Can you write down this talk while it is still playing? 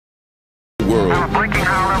world,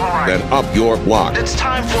 then up your block. It's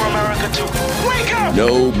time for America to wake up!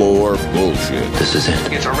 No more bullshit. This is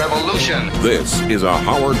it. It's a revolution. This is a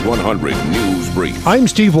Howard 100 News Brief. I'm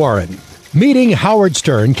Steve Warren. Meeting Howard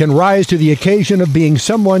Stern can rise to the occasion of being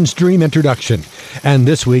someone's dream introduction. And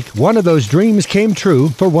this week, one of those dreams came true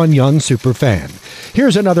for one young superfan.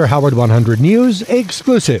 Here's another Howard 100 News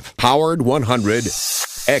exclusive. Howard 100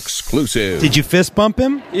 exclusive. Did you fist bump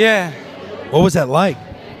him? Yeah. What was that like?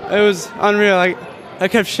 It was unreal. I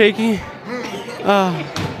kept shaking.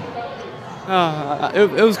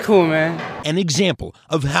 It was cool, man. An example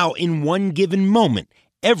of how in one given moment,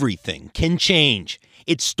 everything can change.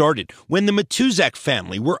 It started when the Matuzak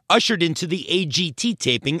family were ushered into the AGT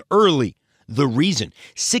taping early. The reason,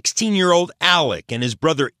 16-year-old Alec and his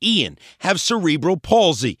brother Ian have cerebral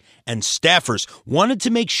palsy, and staffers wanted to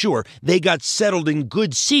make sure they got settled in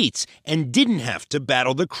good seats and didn't have to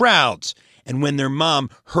battle the crowds. And when their mom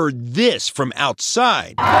heard this from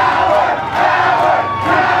outside,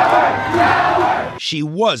 she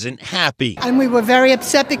wasn't happy. And we were very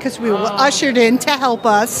upset because we were ushered in to help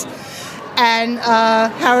us. And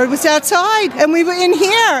Howard was outside, and we were in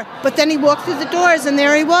here. But then he walked through the doors, and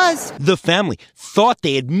there he was. The family thought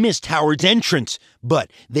they had missed Howard's entrance, but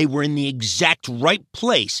they were in the exact right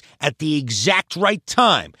place at the exact right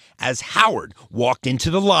time as Howard walked into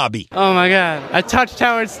the lobby. Oh, my God. I touched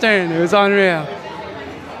Howard Stern. It was unreal.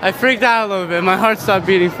 I freaked out a little bit. My heart stopped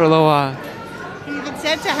beating for a little while. He even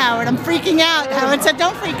said to Howard, "I'm freaking out." Howard said,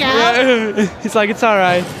 "Don't freak out." Yeah. He's like, "It's all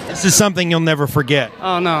right." This is something you'll never forget.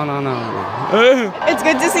 Oh, no. It's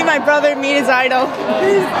good to see my brother meet his idol.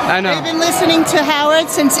 I know. I've been listening to Howard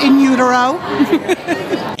since in utero.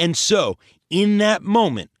 And so, in that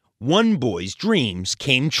moment, one boy's dreams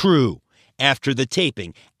came true. After the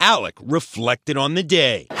taping, Alec reflected on the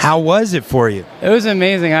day. How was it for you? It was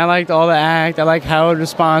amazing. I liked all the act. I liked Howard's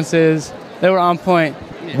responses. They were on point.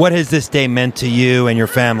 What has this day meant to you and your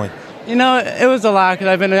family? You know, it was a lot because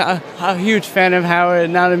I've been a huge fan of Howard,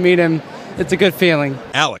 and now to meet him, it's a good feeling.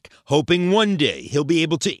 Alec, hoping one day he'll be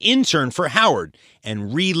able to intern for Howard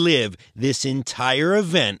and relive this entire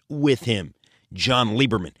event with him. John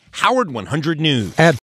Lieberman, Howard 100 News.